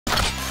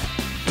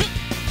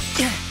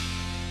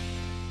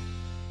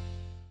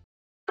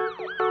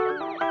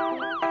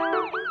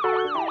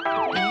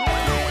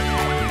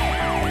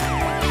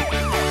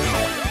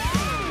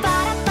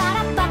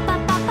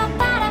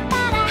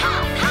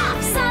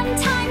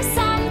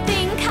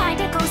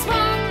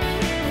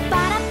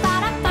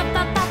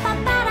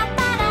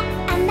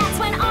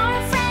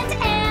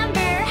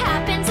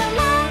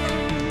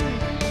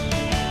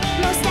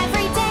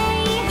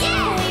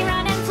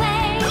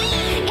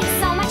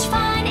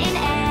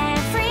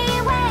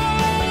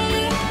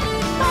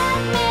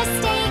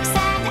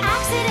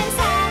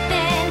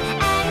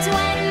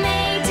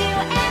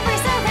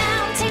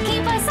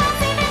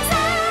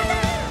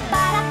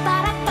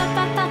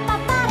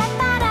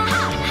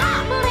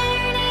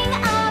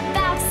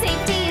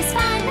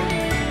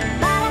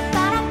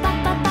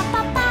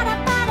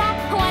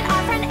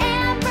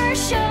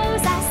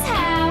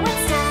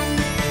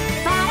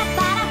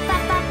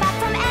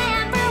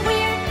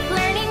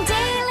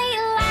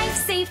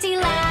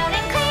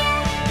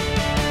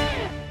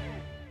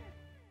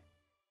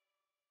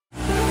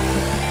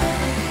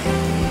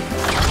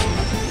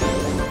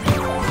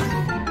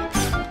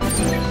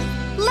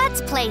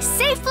play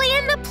safely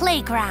in the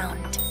playground.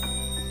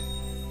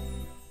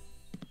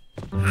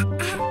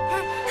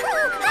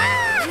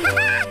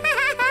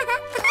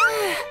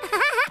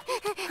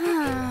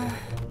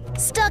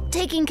 Stuck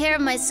taking care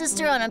of my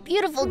sister on a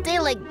beautiful day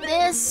like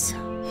this.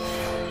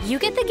 You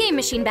get the game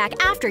machine back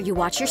after you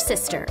watch your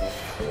sister.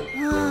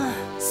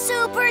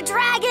 Super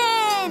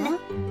Dragon!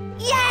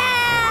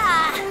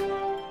 Yeah!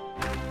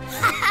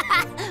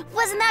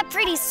 Wasn't that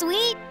pretty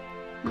sweet?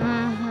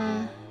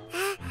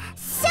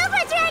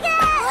 Super Dragon!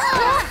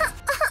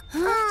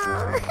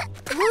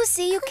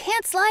 Lucy, you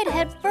can't slide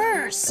head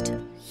first.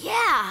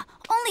 Yeah,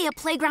 only a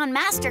playground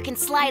master can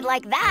slide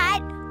like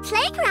that.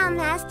 Playground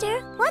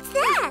master? What's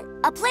that?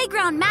 A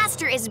playground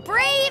master is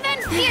brave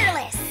and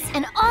fearless.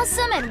 And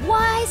awesome and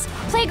wise.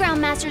 Playground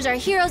masters are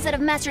heroes that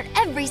have mastered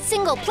every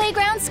single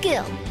playground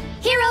skill.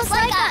 Heroes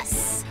like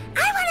us.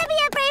 I want to be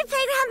a brave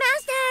playground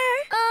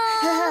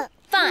master.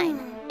 Fine.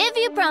 If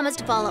you promise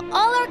to follow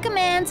all our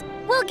commands,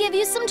 we'll give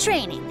you some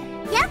training.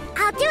 Yep,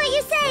 I'll do what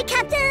you say,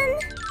 Captain.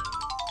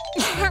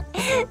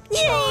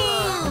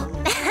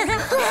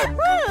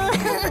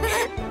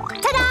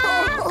 Ta-da!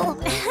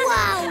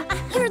 Wow,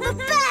 you're the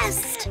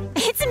best!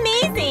 It's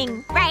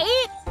amazing,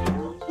 right?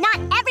 Not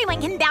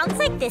everyone can bounce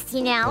like this,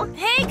 you know.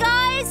 Hey,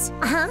 guys!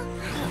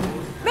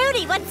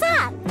 Rudy, what's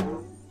up?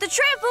 The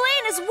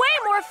trampoline is way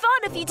more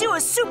fun if you do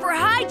a super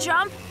high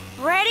jump.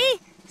 Ready,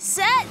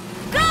 set,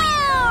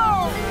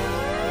 go!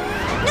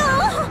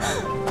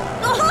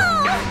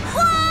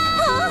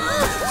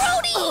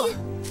 Rudy!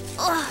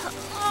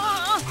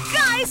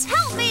 Guys,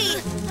 help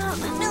me!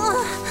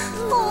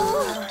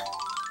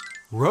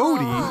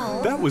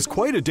 Rhodey, that was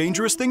quite a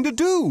dangerous thing to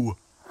do.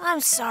 I'm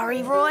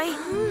sorry, Roy.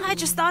 I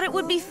just thought it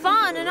would be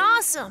fun and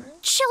awesome.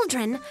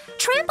 Children,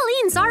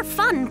 trampolines are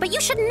fun, but you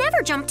should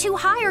never jump too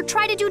high or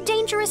try to do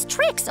dangerous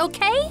tricks,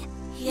 okay?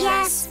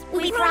 Yes,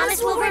 we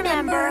promise we'll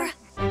remember.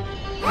 Hold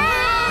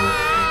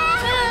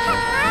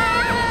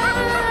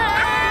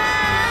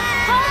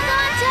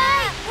on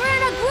tight! We're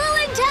in a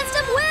grueling test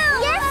of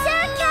will! Yes,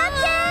 sir,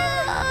 Captain!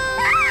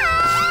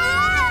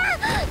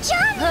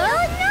 Johnny, oh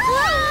no!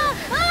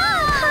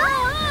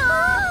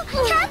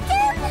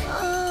 Captain!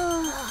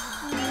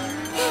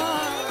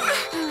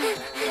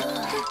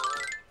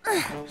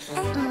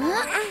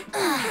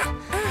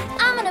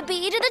 I'm gonna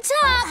beat you to the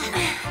top!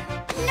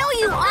 No,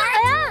 you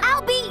aren't!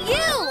 I'll beat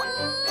you!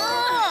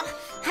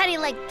 How do you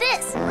like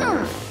this?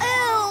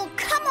 Oh,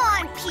 come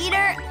on,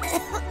 Peter!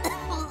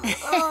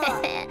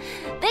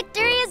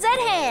 Victory is at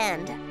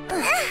hand!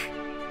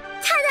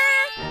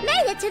 Ta-da!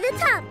 Made it to the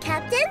top,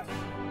 Captain!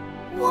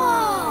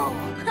 Whoa!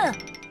 Huh.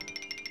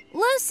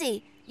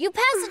 Lucy, you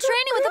passed the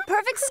training with a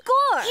perfect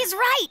score! He's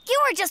right! You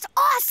were just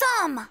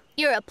awesome!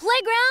 You're a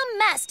playground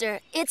master.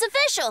 It's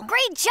official!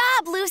 Great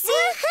job, Lucy!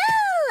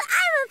 Woohoo!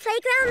 I'm a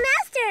playground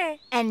master!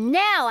 And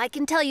now I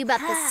can tell you about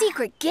the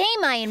secret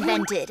game I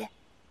invented.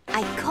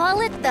 I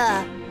call it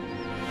the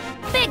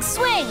Big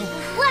Swing!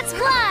 Let's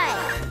fly!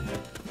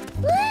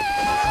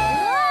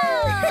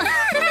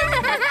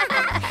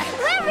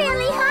 We're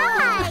really high!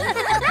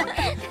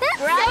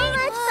 Right?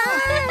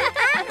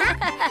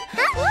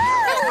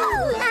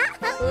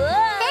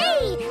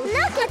 Hey,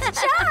 look, it's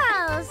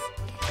Charles!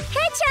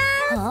 Hey,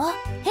 Charles! Huh?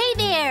 Hey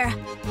there!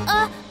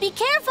 Be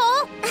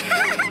careful!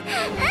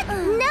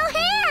 No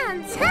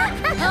hands!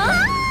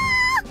 Huh?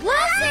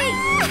 Lucy!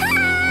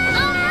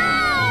 Oh,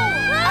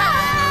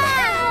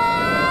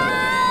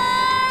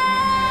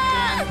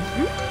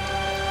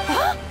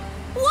 no!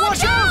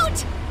 Watch out!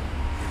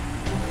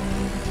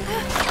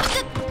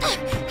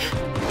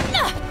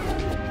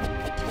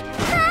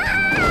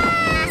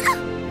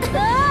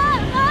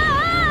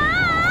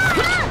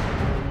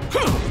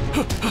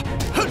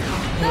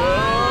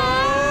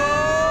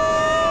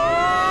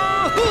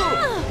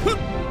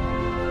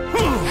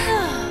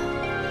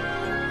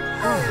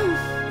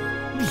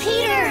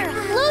 Peter!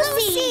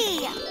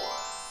 Lucy!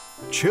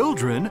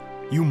 Children,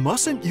 you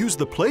mustn't use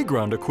the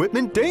playground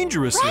equipment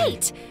dangerously.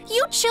 Right!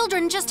 You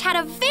children just had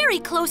a very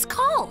close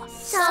call.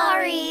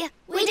 Sorry.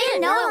 We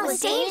didn't know it was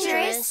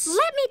dangerous.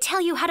 Let me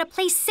tell you how to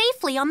play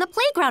safely on the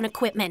playground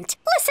equipment.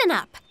 Listen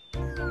up.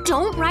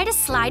 Don't ride a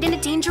slide in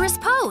a dangerous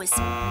pose.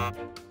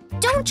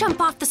 Don't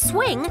jump off the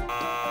swing.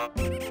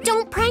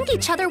 Don't prank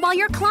each other while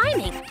you're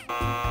climbing.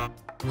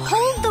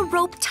 Hold the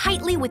rope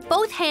tightly with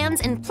both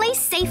hands and play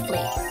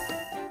safely.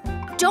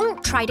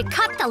 Don't try to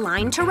cut the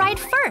line to ride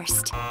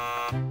first.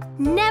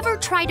 Never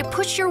try to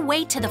push your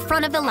way to the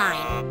front of the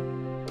line.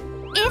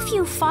 If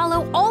you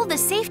follow all the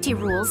safety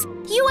rules,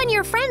 you and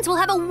your friends will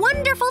have a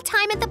wonderful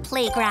time at the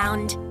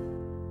playground.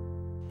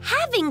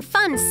 Having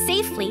fun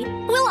safely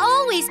will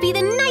always be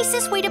the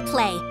nicest way to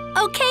play.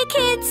 Okay,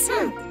 kids?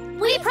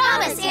 We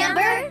promise,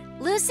 Amber!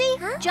 Lucy,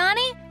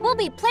 Johnny, we'll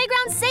be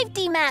playground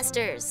safety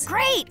masters.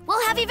 Great!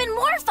 We'll have even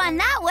more fun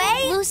that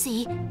way!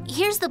 Lucy,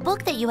 here's the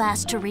book that you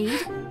asked to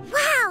read.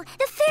 Wow!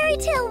 The fairy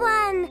tale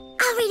one!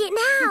 I'll read it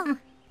now.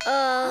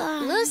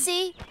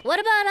 Lucy, what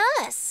about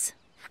us?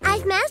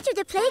 I've mastered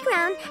the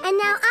playground, and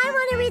now I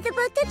want to read the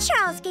book that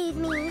Charles gave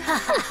me.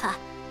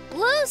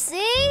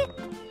 Lucy!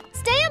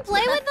 stay and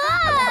play with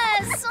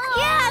us!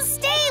 Yeah,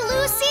 stay,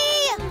 Lucie!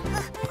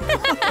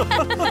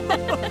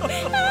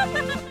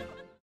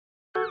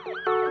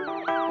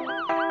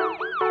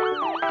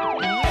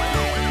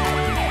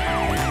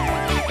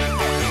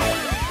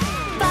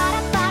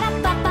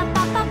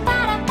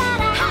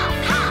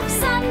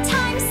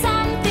 Sometimes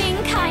something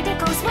kinda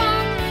goes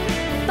wrong.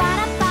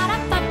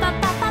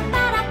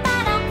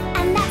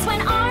 And that's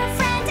when our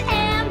friend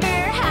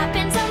Amber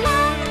happens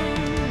along.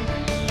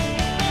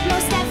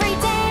 Most every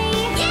day,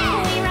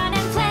 we run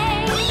and play.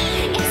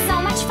 It's so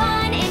much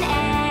fun in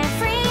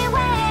every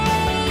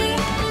way.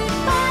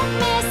 But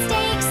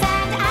mistakes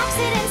and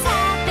accidents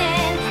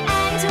happen.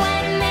 And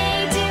when they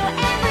do,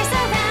 Amber's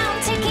around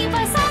to keep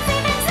us all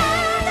safe and sound.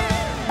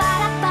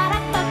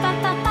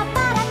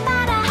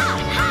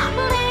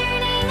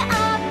 Learning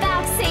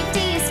about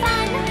safety is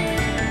fun.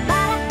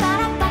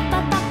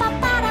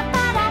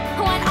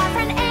 When our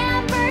friend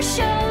Amber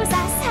shows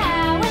us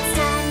how it's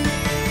done.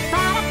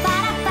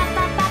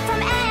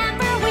 From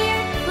Amber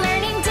we're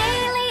learning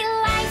daily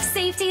life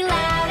safety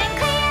loud and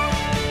clear.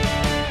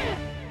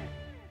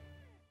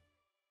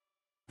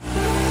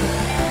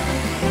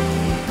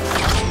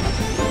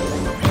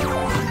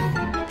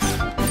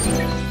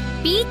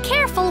 Be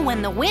careful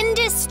when the wind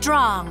is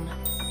strong.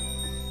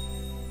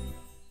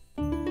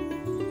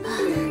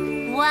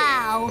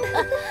 Wow!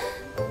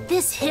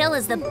 This hill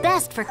is the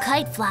best for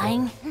kite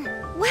flying.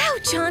 Wow,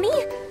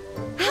 Johnny!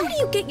 How do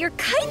you get your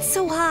kite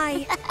so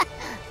high?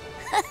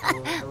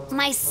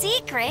 My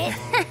secret?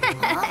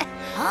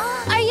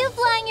 Are you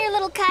flying your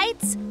little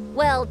kites?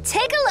 Well,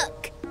 take a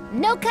look.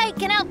 No kite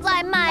can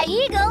outfly my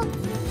eagle.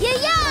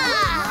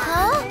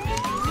 Yeah!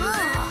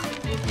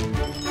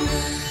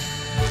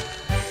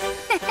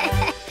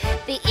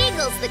 The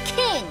eagle's the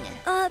king.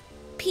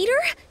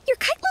 Peter? Your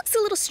kite looks a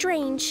little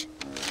strange.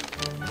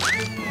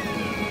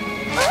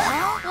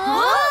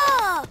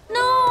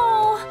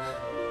 No!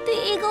 The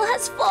eagle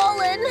has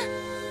fallen.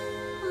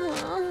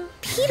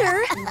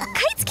 Peter,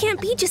 kites can't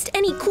be just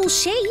any cool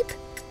shape.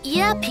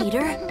 Yeah,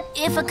 Peter.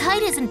 If a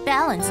kite isn't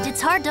balanced,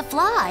 it's hard to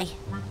fly.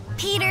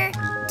 Peter,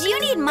 do you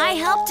need my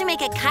help to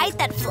make a kite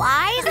that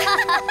flies?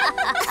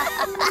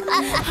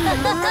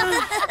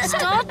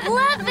 Stop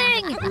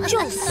laughing!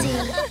 You'll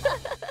see.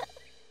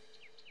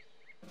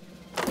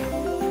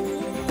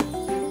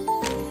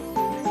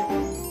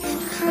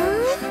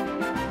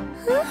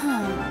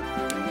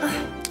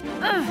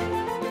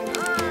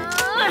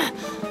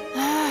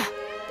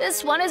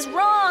 This one is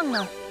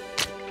wrong.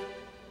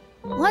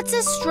 What's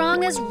as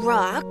strong as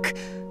rock,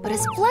 but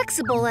as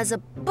flexible as a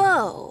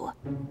bow?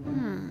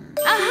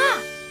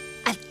 Aha!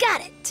 I've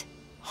got it.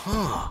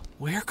 Huh,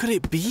 where could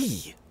it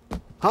be?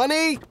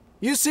 Honey,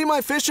 you see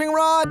my fishing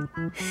rod?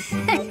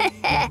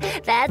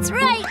 That's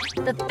right.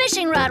 The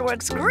fishing rod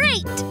works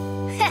great.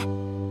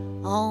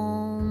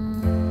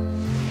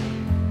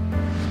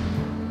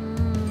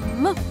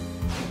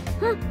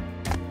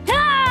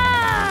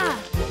 Ah!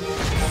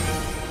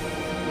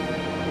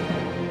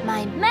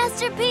 My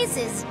masterpiece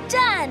is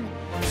done.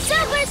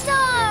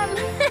 Superstorm!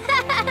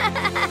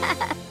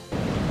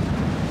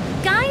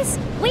 Guys,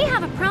 we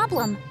have a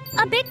problem.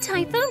 A big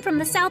typhoon from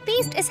the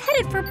southeast is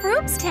headed for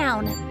Brooms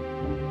Town.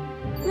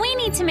 We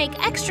need to make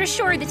extra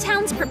sure the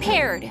town's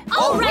prepared.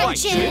 All right,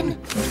 Jin.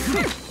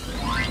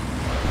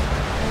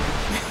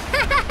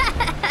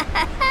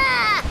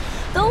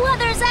 The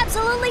weather's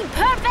absolutely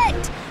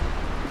perfect.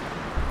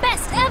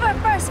 Best ever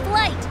first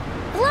flight.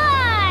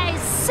 Fly,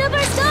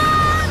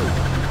 Superstorm!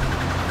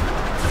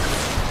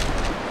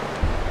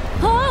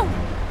 Oh,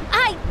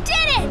 I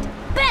did it!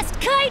 Best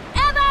kite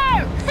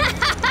ever!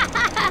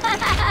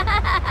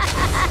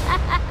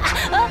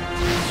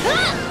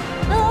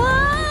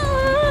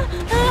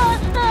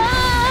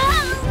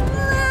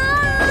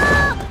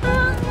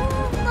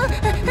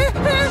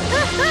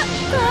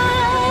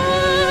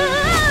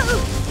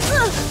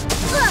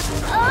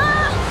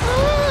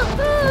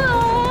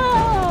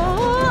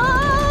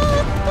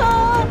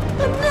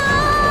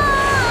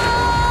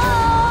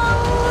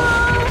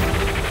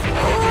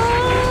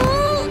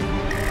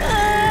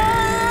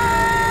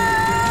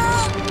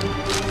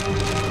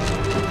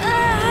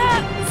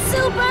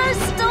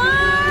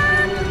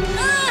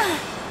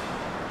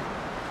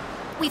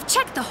 We've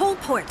checked the whole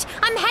port.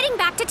 I'm heading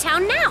back to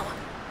town now.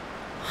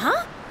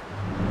 Huh?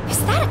 Is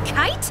that a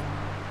kite?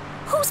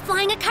 Who's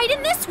flying a kite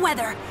in this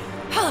weather?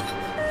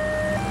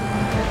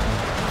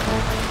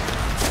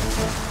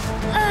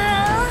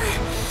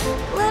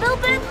 Little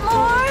bit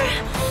more.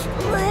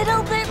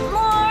 Little bit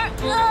more.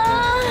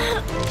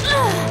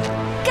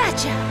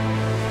 Gotcha.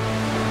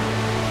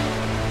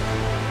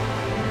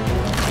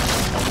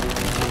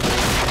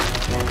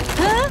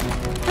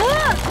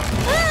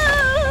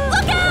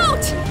 Look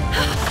out!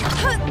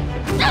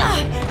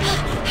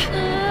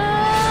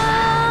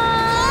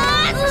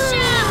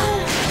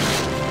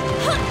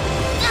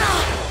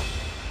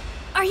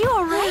 Are you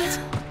all right?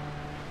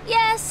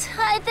 Yes,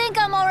 I think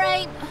I'm all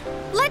right.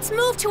 Let's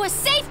move to a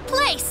safe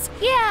place.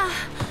 Yeah.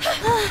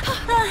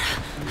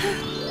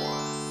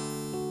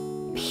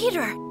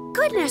 Peter,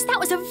 goodness, that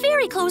was a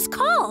very close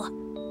call.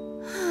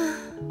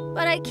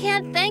 but I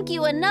can't thank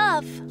you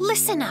enough.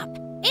 Listen up.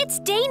 It's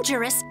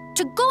dangerous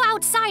to go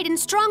outside in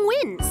strong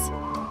winds.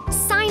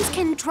 Signs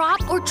can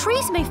drop or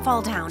trees may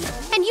fall down,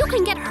 and you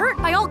can get hurt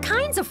by all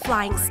kinds of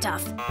flying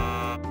stuff.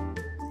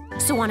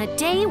 So on a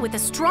day with a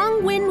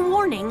strong wind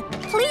warning,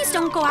 please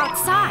don't go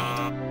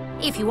outside.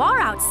 If you are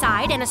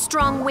outside and a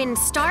strong wind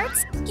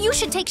starts, you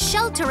should take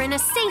shelter in a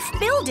safe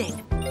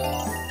building.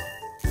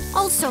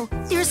 Also,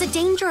 there's a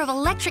danger of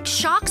electric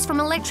shocks from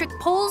electric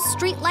poles,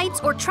 street lights,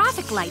 or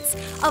traffic lights.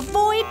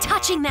 Avoid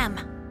touching them.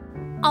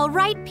 All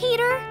right,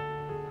 Peter?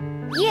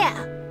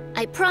 Yeah,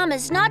 I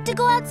promise not to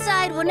go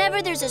outside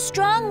whenever there's a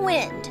strong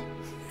wind.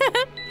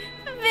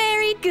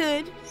 Very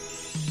good.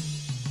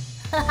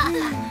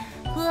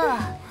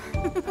 Wow!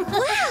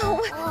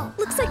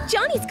 Looks like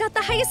Johnny's got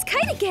the highest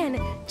kite again.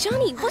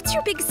 Johnny, what's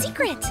your big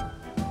secret?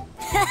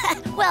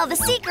 Well, the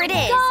secret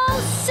is... Go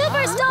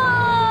Superstar!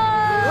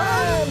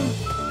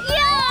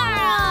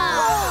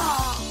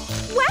 Yeah!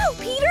 Wow,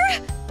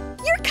 Peter!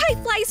 Your kite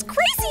flies crazy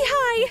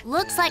high!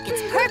 Looks like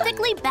it's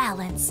perfectly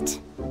balanced.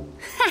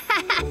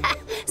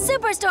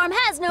 Superstorm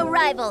has no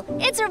rival.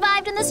 It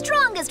survived in the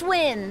strongest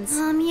winds.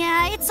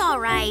 Yeah, it's all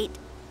right.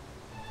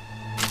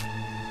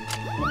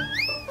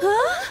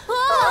 Huh?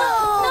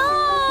 Oh,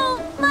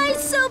 no! My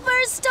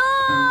Superstorm!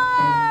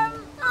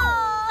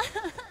 Oh.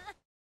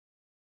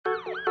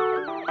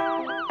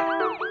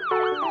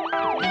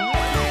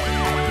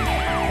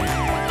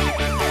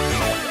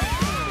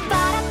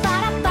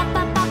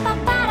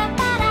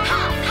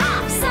 Hop,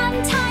 hop,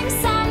 sometimes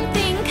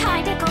something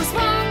kinda goes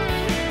wrong.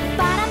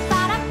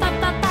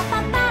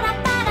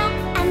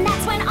 And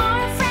that's when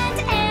our friend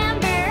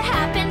Amber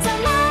happens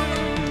along.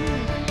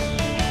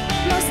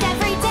 Most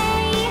every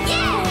day,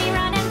 we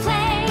run and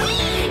play.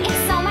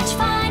 It's so much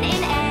fun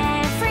in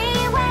every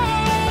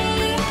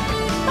way.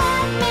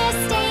 But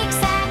mistakes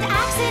and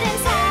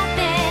accidents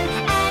happen,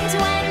 and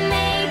when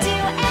they do,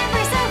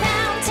 Amber's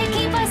around to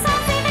keep us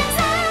all safe and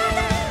sound.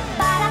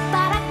 Hop,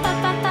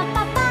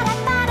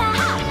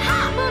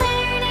 hop,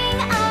 learning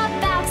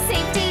about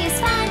safety is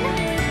fun.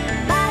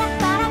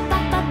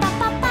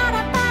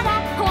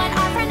 When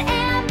our friend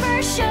Amber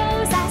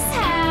shows us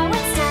how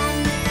it's done.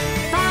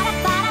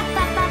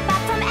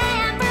 From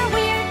Amber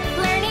we're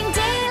learning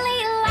daily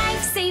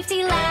life safety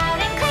loud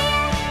and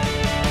clear.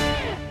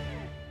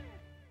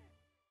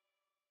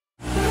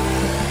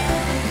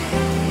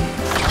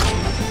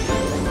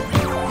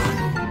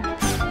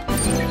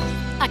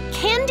 A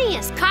candy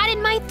is caught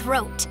in my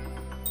throat.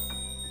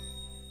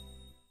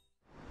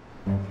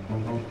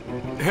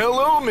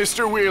 Hello,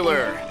 Mr.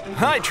 Wheeler.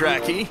 Hi,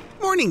 Tracky.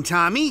 Morning,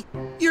 Tommy.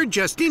 You're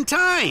just in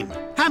time.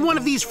 Have one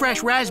of these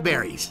fresh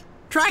raspberries.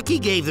 Tracky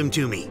gave them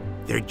to me.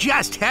 They're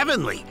just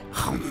heavenly.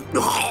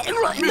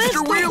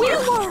 Mr.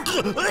 Wheeler!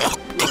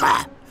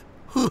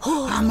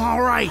 I'm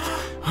all right.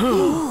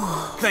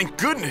 Thank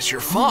goodness you're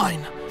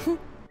fine.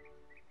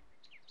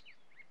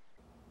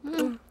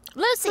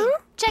 Lucy,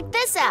 check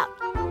this out.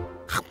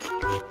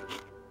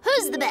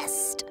 Who's the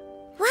best?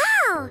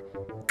 Wow!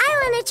 I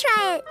want to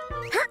try it.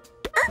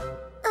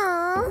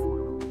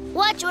 Oh.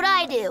 Watch what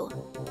I do.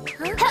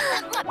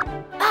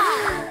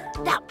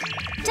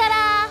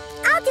 Ta-da!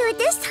 I'll do it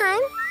this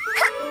time.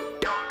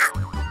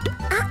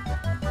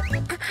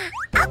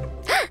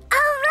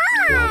 All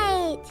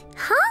right!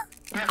 Huh?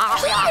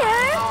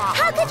 Peter,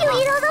 how could you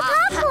eat all the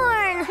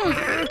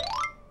popcorn?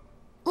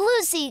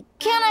 Lucy,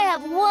 can I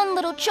have one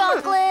little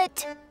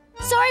chocolate?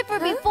 Sorry for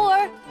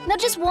before. No,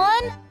 just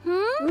one?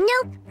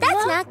 Nope,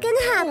 that's not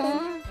gonna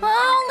happen.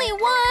 Only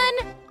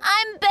one?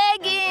 I'm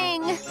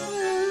begging.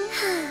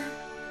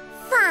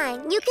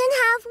 Fine, you can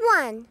have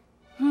one.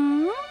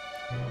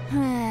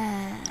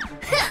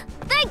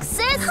 Thanks,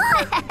 sis.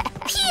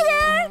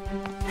 Peter!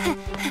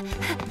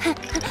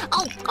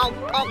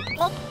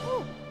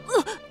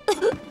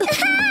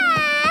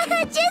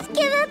 Just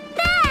give it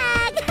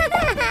back!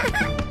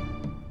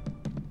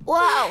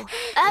 Wow,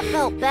 that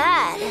felt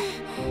bad.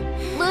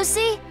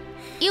 Lucy,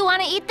 you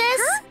want to eat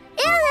this? Huh?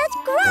 Ew, that's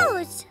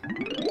gross!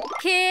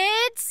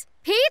 Kids,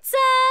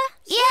 pizza!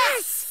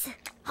 Yes!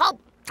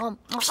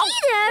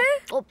 Peter!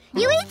 Oh.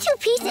 You eat 2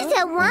 pieces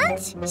at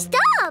once?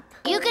 Stop!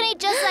 You can eat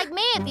just like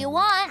me if you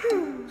want.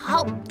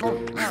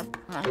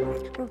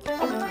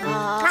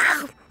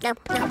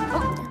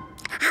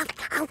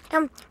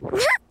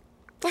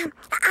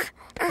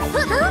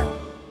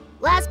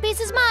 Last piece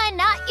is mine,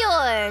 not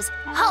yours.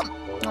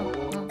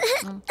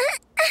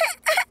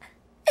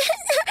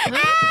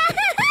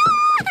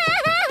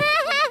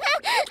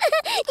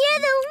 You're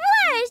the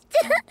worst!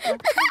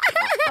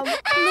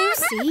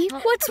 Lucy,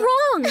 what's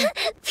wrong?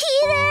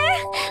 Peter!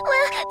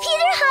 Well,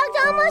 Peter hogged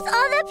almost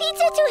all the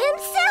pizza to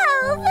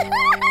himself!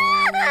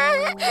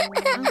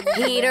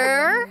 Peter?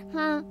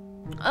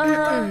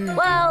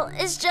 Well,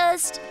 it's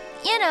just,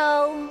 you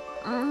know.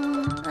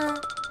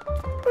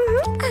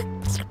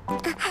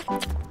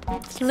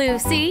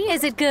 Lucy,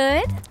 is it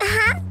good?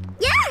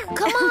 Yeah!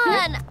 Come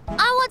on,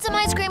 I want some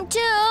ice cream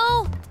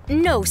too.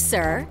 No,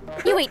 sir.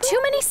 You ate too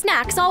many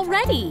snacks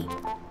already.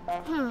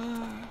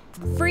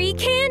 Free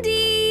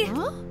candy!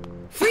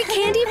 Free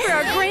candy for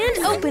our grand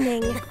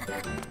opening.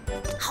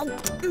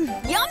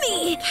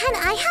 Yummy! Can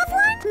I have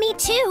one? Me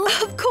too.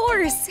 Of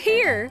course,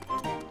 here.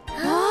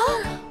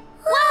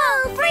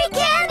 Whoa, free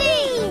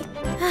candy!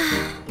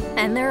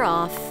 And they're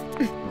off.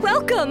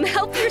 Welcome,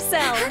 help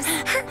yourselves.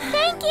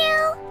 Thank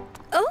you.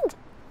 Oh,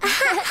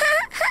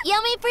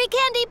 Yummy free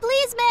candy,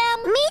 please,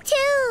 ma'am. Me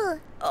too.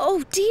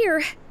 oh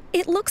dear.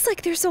 It looks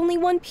like there's only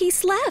one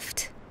piece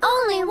left.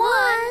 Only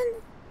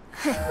one.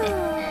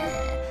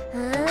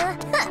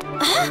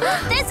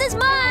 This is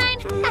mine.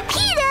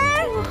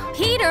 Peter!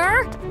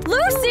 Peter!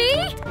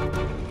 Lucie!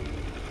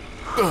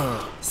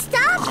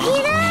 Stop,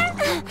 Peter!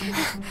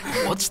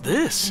 What's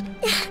this?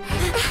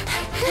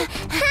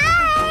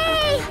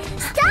 Hey!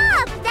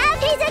 Stop! That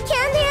piece of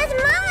candy is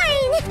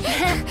mine!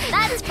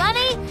 That's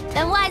funny.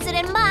 Then why is it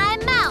in my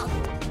mouth?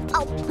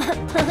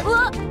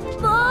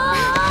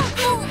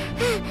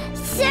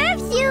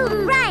 Serves you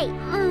right.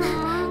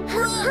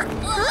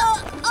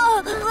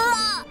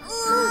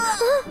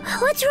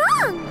 What's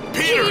wrong?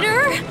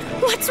 Peter!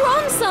 What's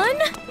wrong, son?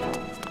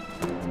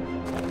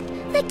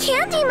 The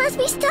candy must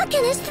be stuck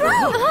in his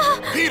throat.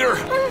 Peter!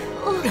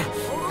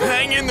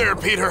 Hang in there,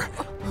 Peter.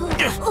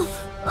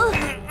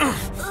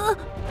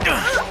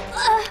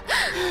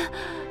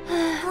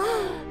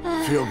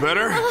 Feel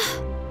better?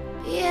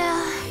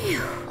 Yeah.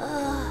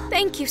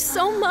 Thank you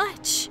so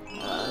much.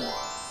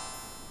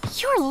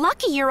 You're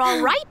lucky you're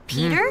all right,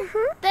 Peter.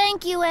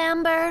 Thank you,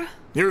 Amber.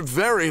 You're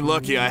very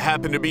lucky I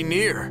happened to be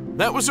near.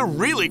 That was a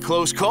really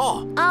close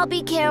call. I'll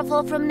be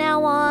careful from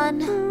now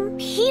on.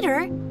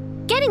 Peter,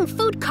 getting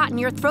food caught in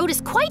your throat is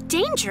quite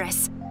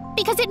dangerous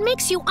because it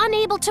makes you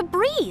unable to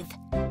breathe.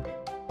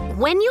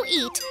 When you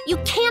eat, you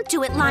can't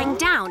do it lying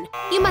down.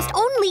 You must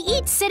only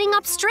eat sitting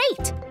up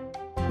straight.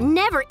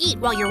 Never eat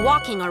while you're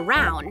walking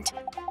around.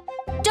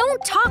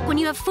 Don't talk when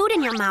you have food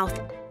in your mouth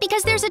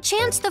because there's a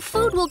chance the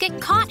food will get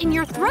caught in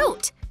your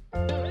throat.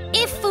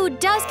 If food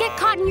does get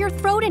caught in your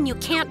throat and you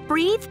can't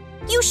breathe,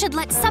 you should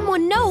let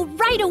someone know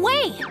right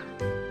away.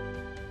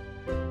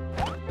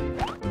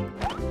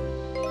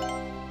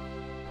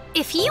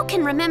 If you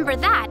can remember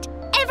that,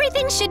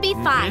 everything should be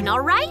fine,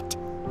 all right?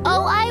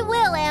 Oh, I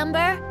will,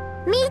 Amber.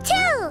 Me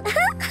too.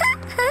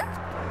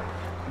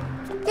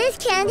 This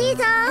candy's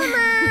all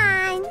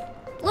mine.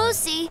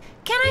 Lucie,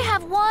 can I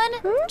have one?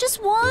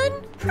 Just one?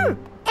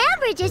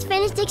 Amber just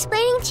finished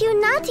explaining to you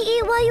not to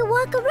eat while you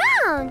walk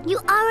around. You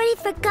already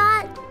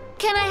forgot?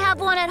 Can I have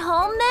one at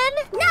home then?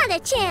 Not a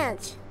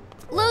chance.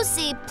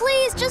 Lucie,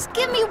 please just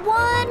give me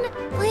one.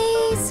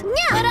 Please. No.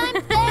 But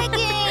I'm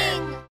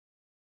begging.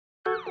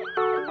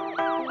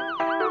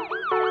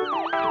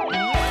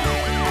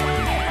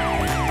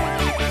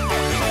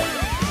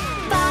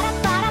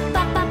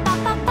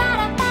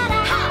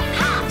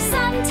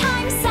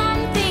 Sometimes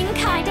something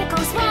kinda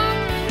goes wrong.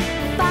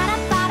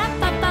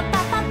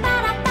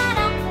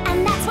 And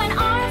that's when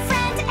our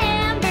friend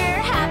Amber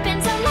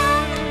happens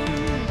along.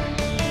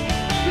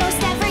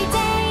 Most every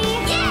day,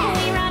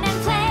 we run and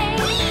play.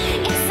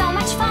 It's so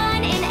much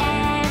fun in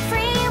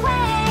every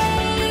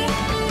way.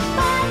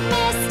 But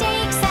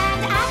mistakes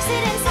and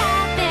accidents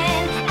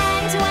happen,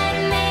 and when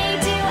they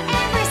do,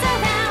 Amber's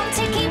around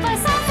to keep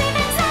us all safe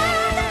and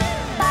sound.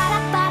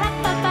 Hop,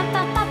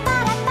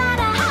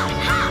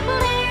 hop.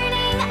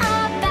 Learning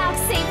about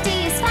safety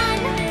is fun.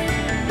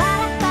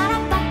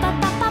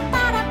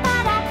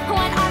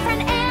 When our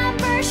friend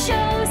Amber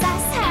shows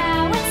us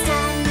how it's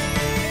done.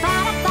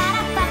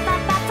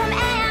 From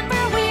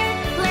Amber we're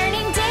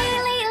learning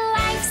daily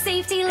life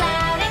safety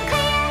loud and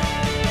clear.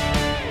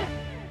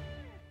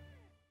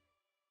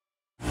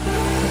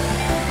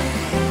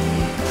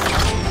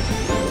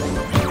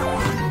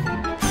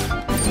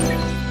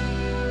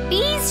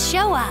 Bees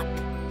show up.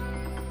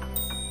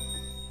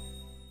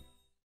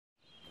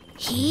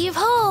 Heave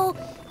ho.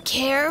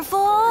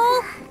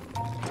 Careful.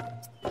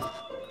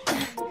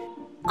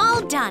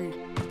 All done.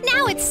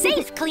 Now it's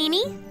safe,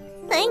 Cleanie.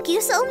 Thank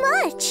you so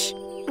much.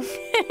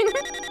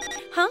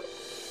 Huh?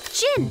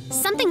 Jin,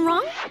 something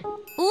wrong?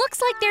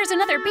 Looks like there's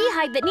another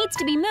beehive that needs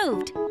to be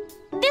moved.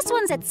 This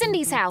one's at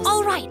Cindy's house.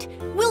 All right,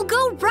 we'll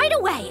go right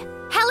away.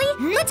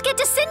 Helly, let's get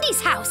to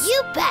Cindy's house.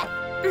 You bet.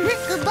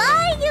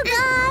 Goodbye, you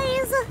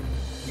guys.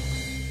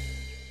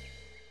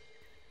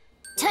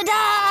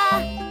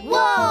 Ta-da!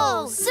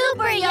 Whoa!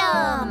 Super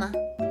yum!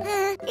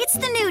 It's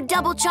the new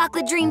double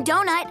chocolate dream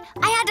donut.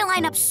 I had to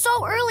line up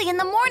so early in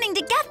the morning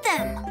to get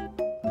them.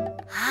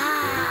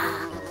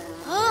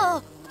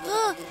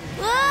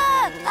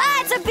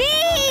 It's a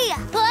bee!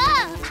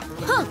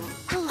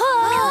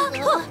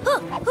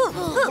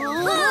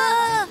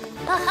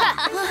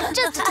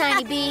 Just a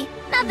tiny bee.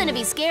 Nothing to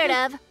be scared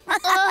of.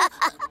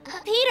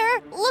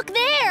 Peter, look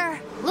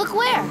there. Look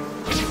where?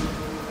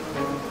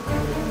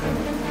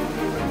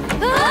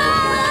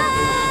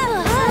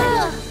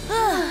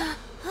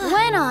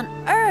 When on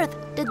earth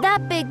did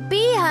that big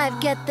beehive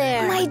get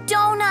there? My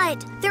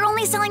donut! They're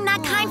only selling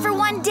that kind for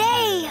one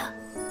day!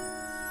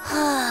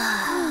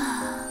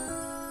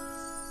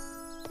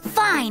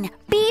 Fine,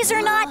 bees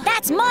or not,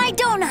 that's my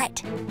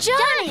donut!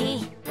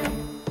 Johnny!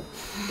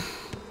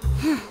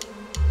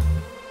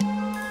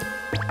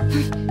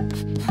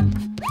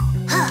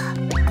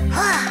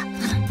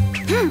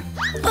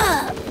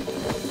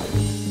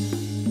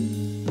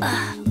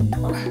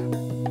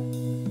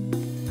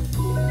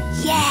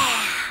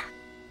 Yeah!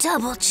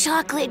 Double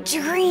chocolate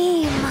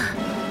dream!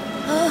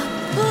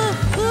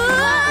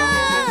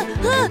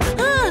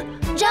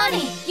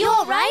 Johnny, you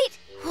all right?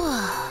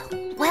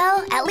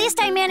 Well, at least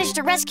I managed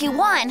to rescue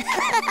one.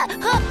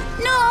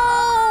 No!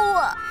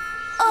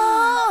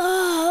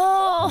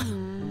 Oh!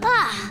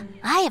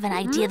 I have an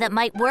idea that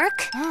might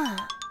work.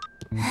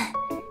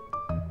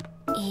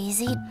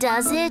 Easy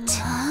does it.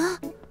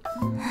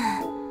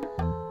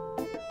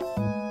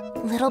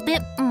 Little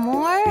bit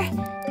more.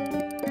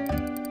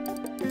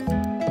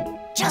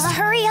 Just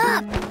hurry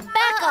up!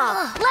 Back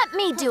off. Let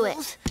me do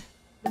it.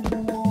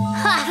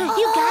 Ha!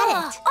 You got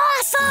it.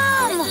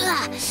 Awesome!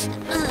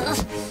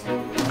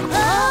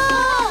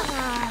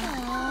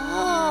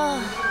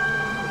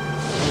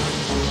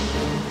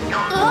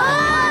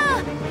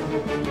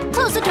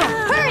 Close the door.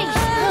 Hurry!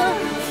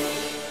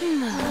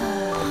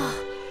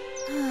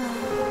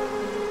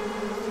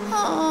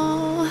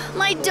 Oh,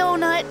 my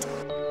donut.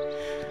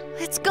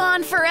 It's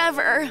gone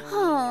forever.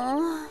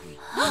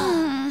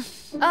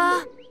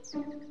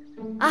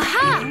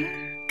 Aha!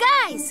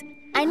 Guys,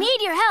 I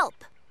need your help.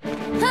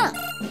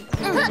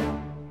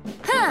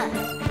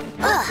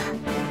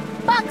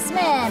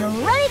 Boxman,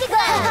 ready to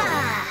go!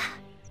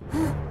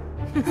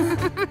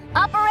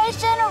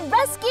 Operation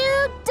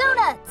Rescue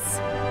Donuts!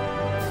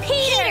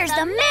 Peter's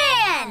the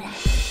man!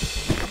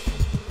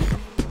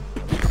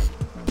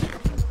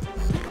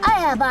 I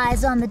have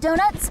eyes on the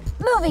donuts,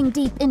 moving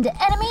deep into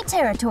enemy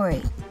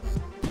territory.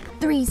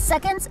 3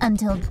 seconds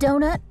until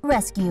donut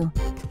rescue.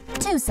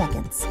 2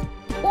 seconds.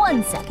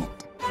 1 second.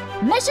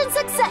 Mission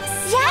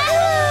success!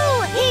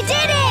 Yahoo! He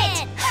did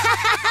it!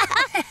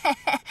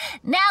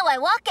 Now I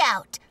walk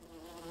out.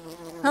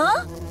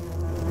 Huh?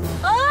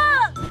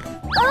 Ah!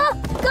 Ah!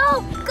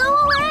 Go! Go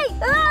away!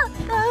 Ah!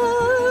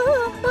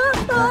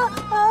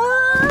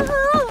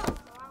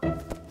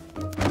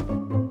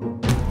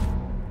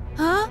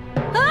 Huh? Ah!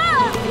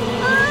 Ah!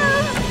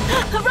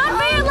 Run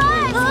for your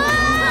lives!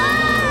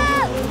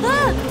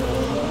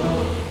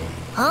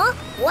 Huh?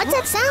 What's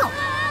that sound?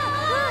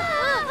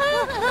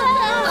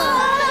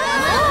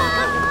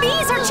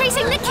 Bees are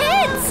chasing the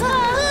kids!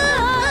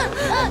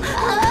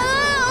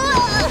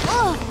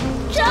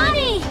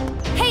 Johnny!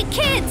 Hey,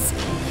 kids!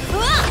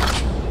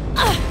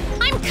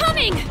 I'm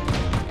coming!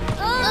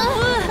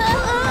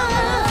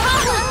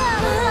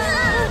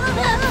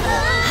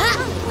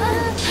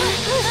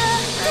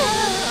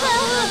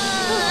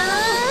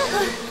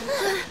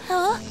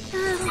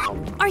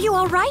 Are you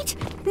all right?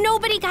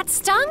 Nobody got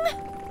stung?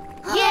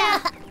 Yeah,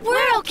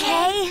 we're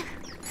okay.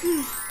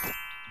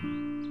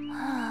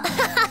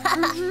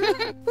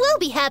 We'll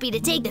be happy to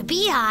take the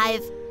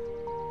beehive.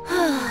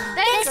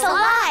 Thanks a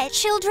lot.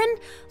 Children,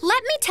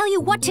 let me tell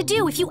you what to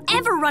do if you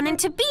ever run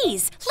into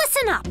bees.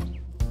 Listen up.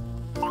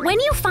 When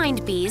you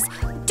find bees,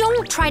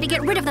 don't try to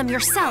get rid of them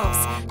yourselves.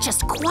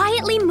 Just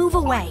quietly move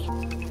away.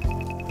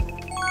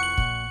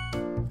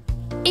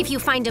 If you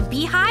find a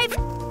beehive,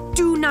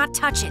 do not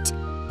touch it.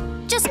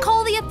 Just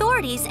call the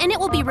authorities and it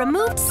will be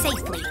removed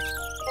safely.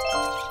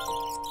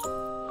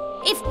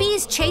 If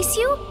bees chase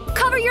you,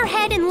 cover your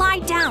head and lie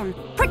down.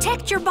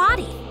 Protect your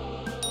body.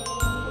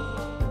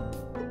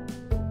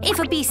 If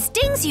a bee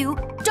stings you,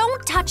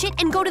 don't touch it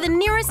and go to the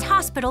nearest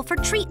hospital for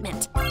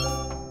treatment.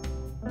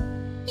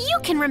 You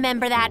can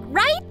remember that,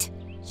 right?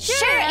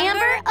 Sure,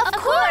 Amber, of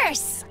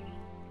course.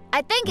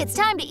 I think it's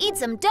time to eat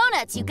some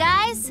donuts, you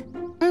guys.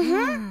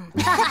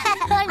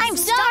 I'm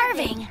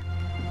starving.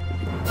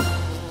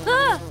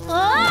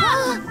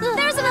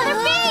 There's another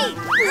bee!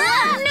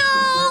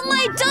 No,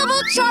 my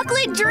double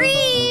chocolate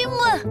dream!